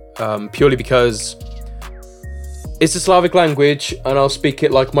right, purely because it's a Slavic language, and I'll speak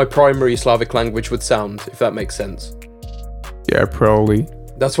it like my primary Slavic language would sound, if that makes sense. Yeah, probably.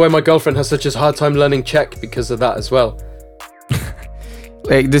 That's why my girlfriend has such a hard time learning Czech, because of that as well.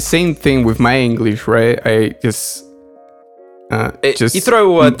 Like the same thing with my English, right? just you throw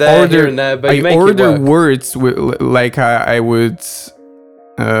a word there, here and there, but you make it order work. words like I would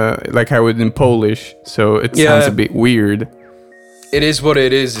in Polish, so it sounds a bit weird. It is what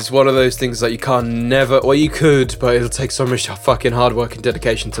it is. It's one of those things that you can't never, well, you could, but it'll take so much fucking hard work and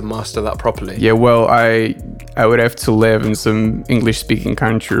dedication to master that properly. Yeah, well, I would have to live in some English-speaking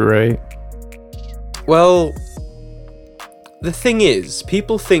country, right? Well, the thing is,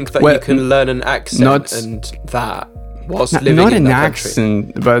 people think that you can learn an accent and that whilst living not in an that country.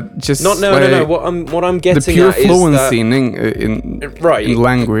 accent, but just No. What I'm getting the pure at is fluency that, in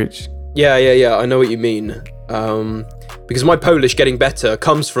language. Yeah. I know what you mean. Because my Polish getting better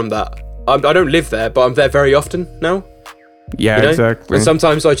comes from that. I don't live there, but I'm there very often now. Yeah, you know? exactly. And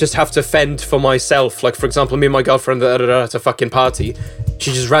sometimes I just have to fend for myself. Like, for example, me and my girlfriend are at a fucking party.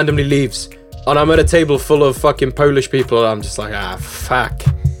 She just randomly leaves. And I'm at a table full of fucking Polish people. And I'm just like, fuck.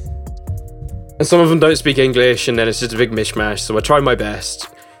 And some of them don't speak English, and then it's just a big mishmash. So I try my best.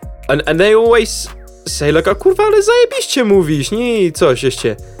 And they always say, like, kurwa, ale zajebiście mówisz, nie, coś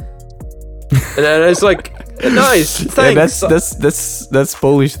jeszcze. And it's like, nice, thanks. Yeah, that's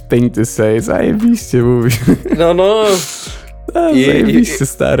Polish thing to say. Zajebiście mówisz. No. Zajebiście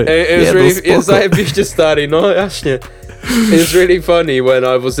stary. Zajebiście stary, no, jaśnie. It was really funny when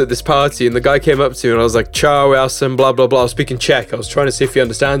I was at this party and the guy came up to me and I was like, ciao, Elson, blah, blah, blah. I was speaking Czech. I was trying to see if he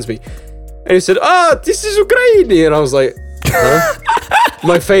understands me. And he said, this is Ukrainian. And I was like, huh?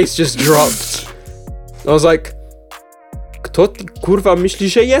 My face just dropped. I was like, kto ty, kurwa, myśli,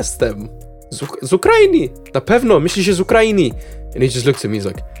 że jestem? Z Ukrainy. Na pewno, myśli, że z Ukrainy. And he just looked at me, he's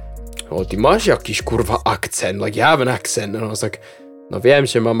like, ty masz jakiś, kurwa, akcent. Like, you have an accent. And I was like, no wiem,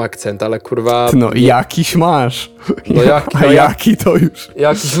 że mam akcent, ale kurwa... No, jakiś masz. No jaki to już?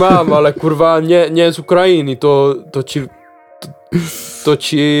 Jakiś mam, ale kurwa nie z Ukrainy, to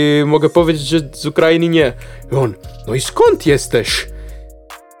ci mogę powiedzieć, że z Ukrainy nie. I on, no i skąd jesteś?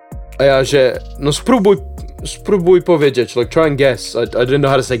 A ja, że no spróbuj powiedzieć, like try and guess. I didn't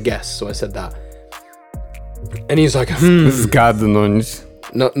know how to say guess, so I said that. And he's like, Zgadnąć.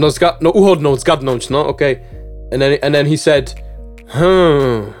 No uhodnąć, zgadnąć, no, okay. And then he said,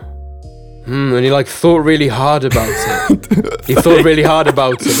 and he like thought really hard about it. He thought really hard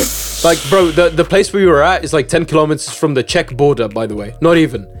about it. Like, bro, the place we were at is like 10 kilometers from the Czech border, by the way. Not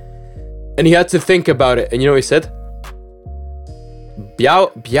even. And he had to think about it. And you know what he said?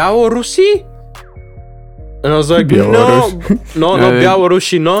 Białorusi? And I was like, no,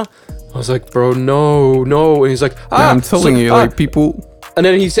 Białorusi, no. I was like, bro, no. And he's like, I'm telling you, like, people... And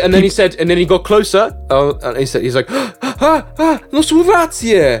then he got closer. And he's like, no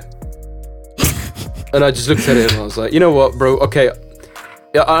Słowacja. And I just looked at him and I was like, you know what, bro? Okay.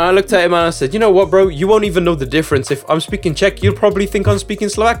 Yeah, I looked at him and I said, you know what, bro? You won't even know the difference. If I'm speaking Czech, you'll probably think I'm speaking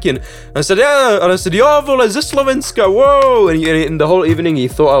Slovakian. And I said, yeah. And I said, ja, vole, ze Slovenska, whoa. And the whole evening he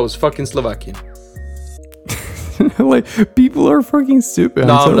thought I was fucking Slovakian. Like, people are fucking stupid.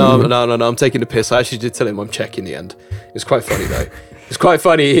 No, I'm taking the piss. I actually did tell him I'm Czech in the end. It's quite funny though. It's quite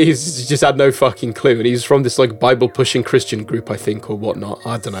funny. He just had no fucking clue. And he's from this like Bible pushing Christian group, I think, or whatnot.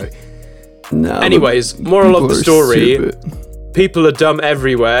 I don't know. No. Anyways, moral of the story, people are dumb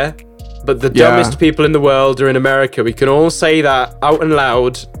everywhere, but the dumbest people in the world are in America. We can all say that out and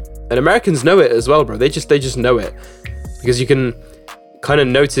loud, and Americans know it as well, bro. They just know it, because you can kind of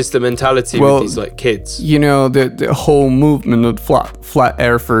notice the mentality with these like kids. You know, the whole movement of flat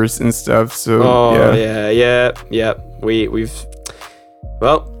earthers and stuff. So yeah. We've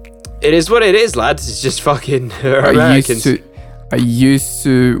well, it is what it is, lads. It's just fucking Americans. I used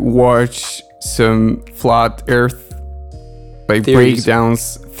to watch some flat earth like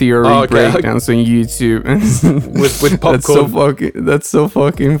breakdowns on YouTube with popcorn. That's so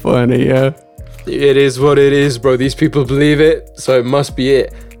fucking funny, yeah. It is what it is, bro. These people believe it, so it must be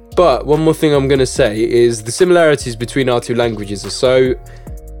it. But one more thing I'm gonna say is the similarities between our two languages are so,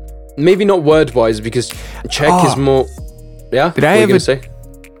 maybe not word-wise, because Czech is more. Yeah. Did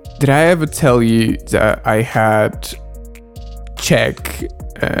I ever tell you that I had Czech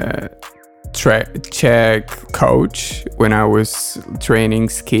coach when I was training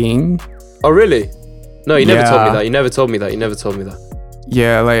skiing? Oh really? No, you never told me that.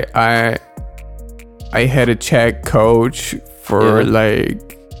 Yeah, like I had a Czech coach for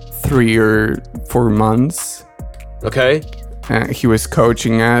like 3 or 4 months. Okay. He was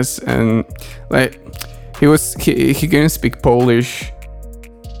coaching us, and like he couldn't speak Polish.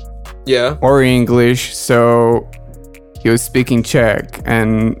 Yeah. Or English, so he was speaking Czech,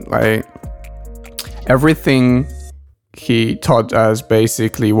 and like everything he taught us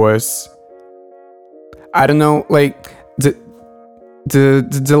basically was, I don't know, like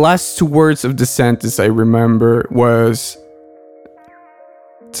the last 2 words of the sentence I remember was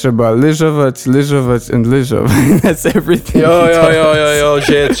Trzeba lyżować, and lyżować. That's everything. Jo,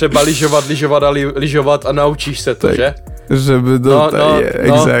 že trzeba lyžovat a naučíš se to, že? Żeby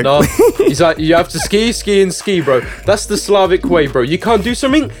exactly. He's like, you have to ski, bro. That's the Slavic way, bro. You can't do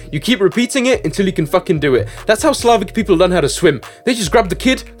something, you keep repeating it until you can fucking do it. That's how Slavic people learn how to swim. They just grab the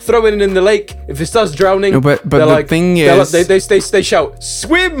kid, throw it in the lake. If it starts drowning, but the thing is, they shout,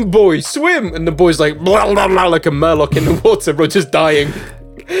 "Swim, boy, swim!" And the boy's like, blah, blah, blah, like a murloc in the water, bro, just dying.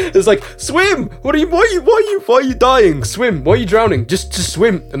 It's like, swim! Why are you dying? Swim! Why are you drowning? Just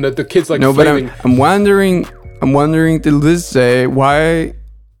swim! And the kid's like, no, flaming. But I'm wondering to this day why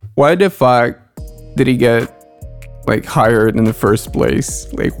the fuck did he get like hired in the first place?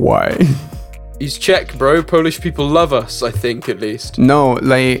 Like why? He's Czech, bro. Polish people love us, I think, at least. No,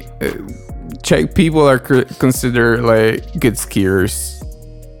 like Czech people are considered like good skiers.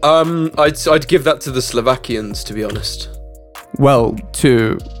 I'd give that to the Slovakians, to be honest. Well,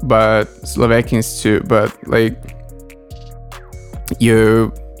 too, but Slovakians too, but like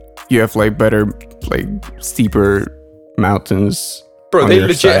you have like better, like steeper mountains. Bro, they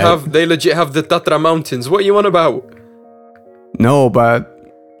legit have the Tatra mountains. What are you on about? No, but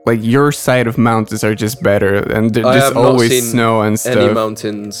like your side of mountains are just better, and there's always snow and stuff. Any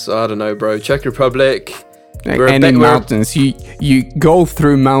mountains? I don't know, bro. Czech Republic. Like any mountains. You go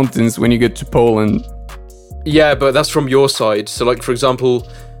through mountains when you get to Poland. Yeah, but that's from your side. So, like, for example,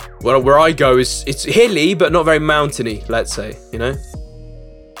 where I go it's hilly, but not very mountainy, let's say, you know?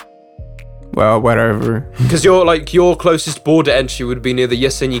 Well, whatever. Because your closest border entry would be near the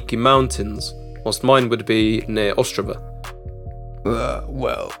Yeseniki Mountains, whilst mine would be near Ostrava.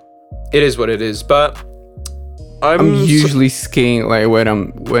 Well, it is what it is, but I'm usually skiing, like,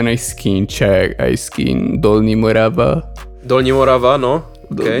 when I ski in Czech, I ski in Dolní Morava. Dolní Morava, no?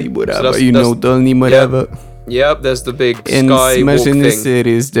 Okay. Dolní Morava, so know Dolní Morava? Yep, there's the big and sky walk thing. And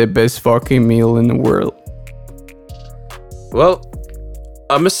City is the best fucking meal in the world. Well,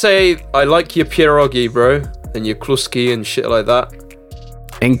 I must say, I like your pierogi, bro, and your kluski and shit like that.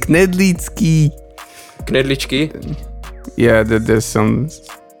 And knedlíčky. Knedlíčky? Yeah, there's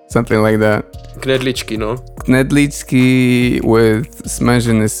something like that. Knedlíčky, no? Knedlíčky with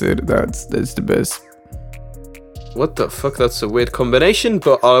smažený syr, that's the best. What the fuck? That's a weird combination,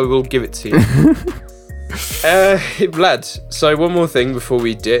 but I will give it to you. Vlad, so one more thing before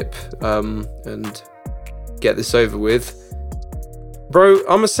we dip and get this over with. Bro,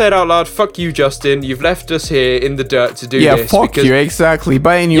 I'm gonna say it out loud. Fuck you, Justin. You've left us here in the dirt to do this. Yeah, fuck you, exactly.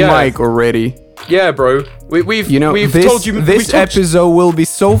 Buy a new mic already. Yeah, bro. We've told you this episode will be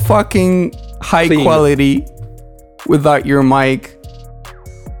so fucking high quality without your mic.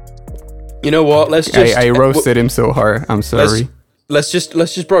 You know what? Let's just. I roasted him so hard. I'm sorry. Let's just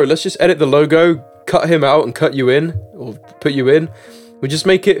edit the logo, cut him out, and cut you in, or put you in. We just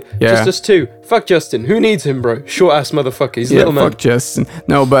make it just us two. Fuck Justin. Who needs him, bro? Short ass motherfucker. He's a little man. Fuck Justin.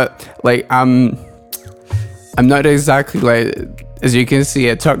 No, but like I'm not exactly like, as you can see,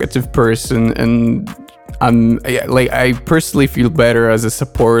 a talkative person, and I personally feel better as a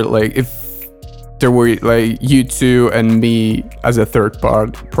support. Like if there were like you two and me as a third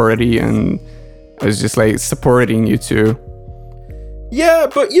party, and I was just like supporting you two. Yeah,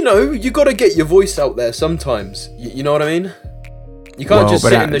 but you know, you gotta get your voice out there sometimes. You know what I mean? You can't just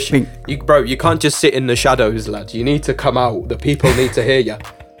sit in the you can't just sit in the shadows, lad. You need to come out. The people need to hear you.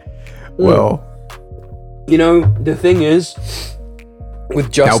 Well, you know, the thing is, with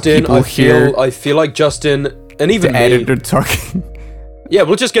Justin, I feel like Justin, and even the editor talking. Yeah,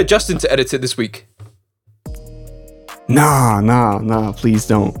 we'll just get Justin to edit it this week. Nah, please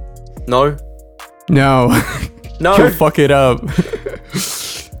don't. No. He'll fuck it up.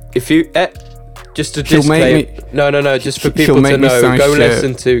 If you just to disclaim, no, just for people to know, go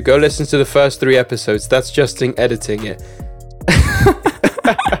listen to the first 3 episodes. That's Justin editing it.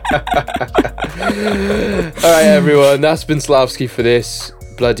 All right, everyone, that's been Slavsky for this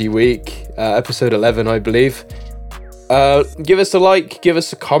bloody week, episode 11, I believe. Give us a like, give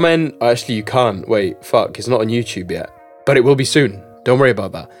us a comment. Actually, you can't. Wait, fuck, it's not on YouTube yet, but it will be soon. Don't worry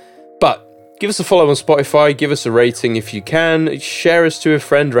about that. But give us a follow on Spotify, give us a rating if you can, share us to a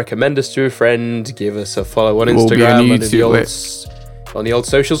friend, recommend us to a friend, give us a follow on Instagram and on the old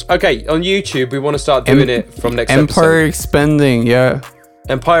socials. Okay, on YouTube, we want to start doing it from next episode. Empire expanding, yeah.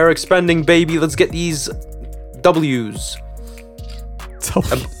 Empire expanding, baby. Let's get these W's.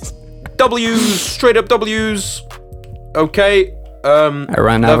 W's, straight up W's. Okay. I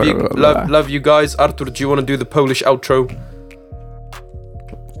ran out. Love you guys. Artur, do you want to do the Polish outro?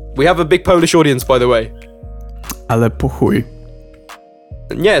 We have a big Polish audience, by the way. Ale pochuj.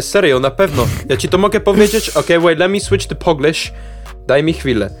 Nie, serio, na pewno. Ja ci to mogę powiedzieć. Okay, wait, let me switch to Poglish. daj mi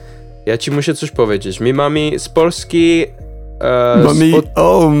chwilę. Ja ci muszę coś powiedzieć. My mamy z Polski... Mami,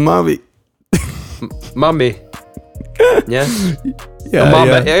 mami. Mamy. Nie? Ja, no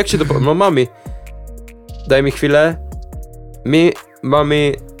mamy. ja. Jak się to... No mamy. Daj mi chwilę. My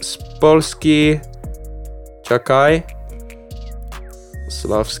mamy z Polski... Czekaj.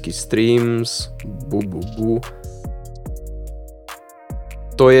 Sławski Streams.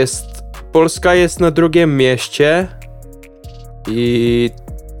 To jest... Polska jest na drugim mieście. I...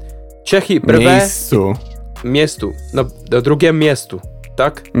 Czechy prvé... Miejscu. Na drugim miejscu.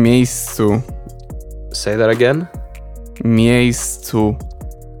 Tak? Miejscu. Say that again. Miejscu.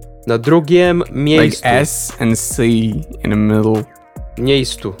 Na drugim miejscu. Like S and C in the middle.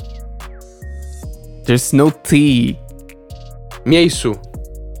 Miejscu. There's no T. Miejscu.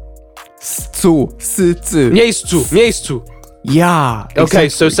 Sycy. Miejscu. Yeah. Okay, exactly.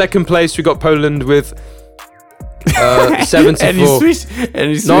 so second place we got Poland with 74. And he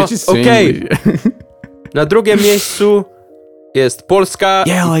No, switches to okay. English. Na drugim miejscu jest Polska.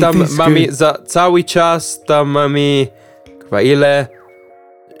 Yeah, I like tam this, mamy good. za cały czas, tam mamy chyba ile?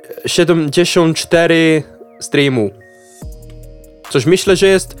 74 streamu. Coś myślę, że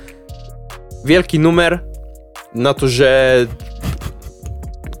jest wielki numer na to, że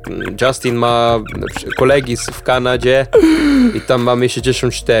Justin ma kolegi w Kanadzie i tam mamy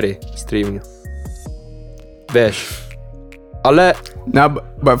 64 streamu. Wiesz. Ale... No,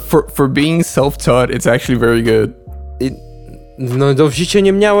 but for being self-taught, it's actually very good. No, w życiu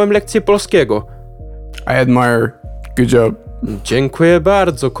nie miałem lekcji polskiego. I admire. Good job. Dziękuję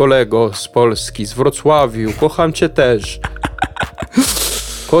bardzo, kolego z Polski, z Wrocławiu. Kocham cię też.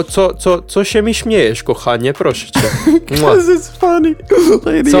 Co się mi śmiejesz, kochanie? Proszę cię. Because it's funny.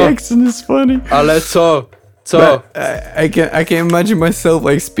 Like the accent is funny. Ale co? But I can imagine myself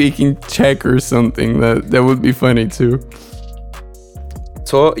like speaking Czech or something. That would be funny too.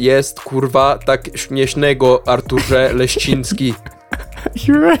 Co jest, kurwa, tak śmiesznego, Arturze Leściński?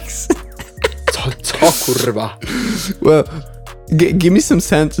 Your accent. Co, kurwa? Well, give me some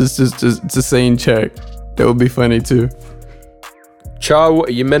sentences to say in Czech. That would be funny too. Ciao,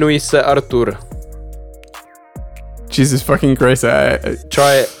 jmenuji se Artur. Jesus fucking Christ!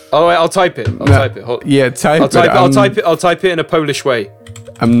 Try it. Oh wait, I'll type it. Type it. Hold. Yeah, type it. I'll type it in a Polish way.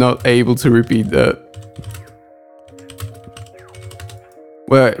 I'm not able to repeat that.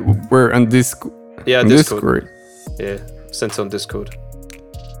 Well, we're on Discord. Yeah, on Discord. Yeah, sent on Discord.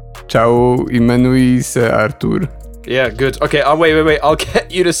 Ciao, jmenuji se Artur. Yeah, good. Okay, wait. I'll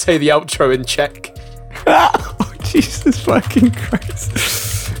get you to say the outro in Czech. Oh, Jesus fucking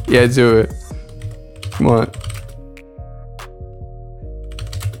Christ. Yeah, do it. Come on.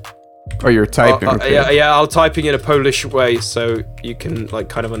 Oh, you're typing. Okay. Yeah, I'll typing in a Polish way so you can like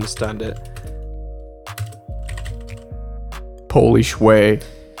kind of understand it. Polish way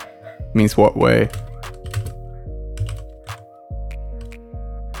means what way?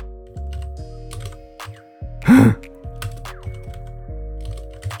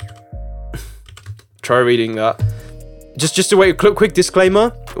 Try reading that. Just a wait. Quick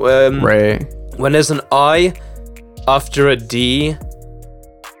disclaimer. Right. When there's an I after a D,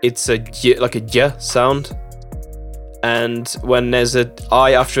 it's a J, like a J sound, and when there's a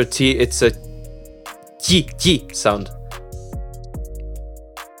I after a T, it's a G sound.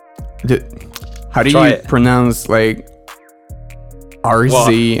 How do Try you it. pronounce like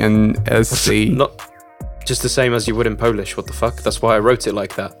RZ and SC? Not just the same as you would in Polish. What the fuck? That's why I wrote it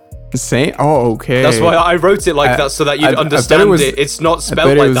like that. Say? Oh, okay. That's why I wrote it like that so that you'd understand it. It's not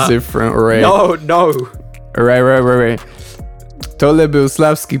spelled like that. Different, right? No. Right. Tole był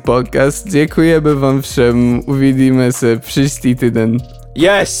Sławski Podcast. Dziękujemy wam wszem. Uvidíme se příští týden.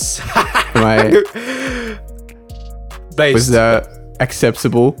 Yes. Right. Based. Was that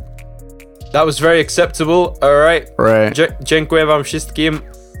acceptable? That was very acceptable. Alright. Right. Dziękuję wam wszystkim.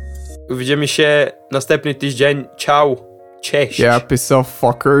 Uwidzimy się następny tydzień. Ciao. Cześć. Yeah, piss off,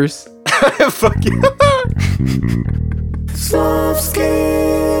 fuckers. Fuck you. Sławski.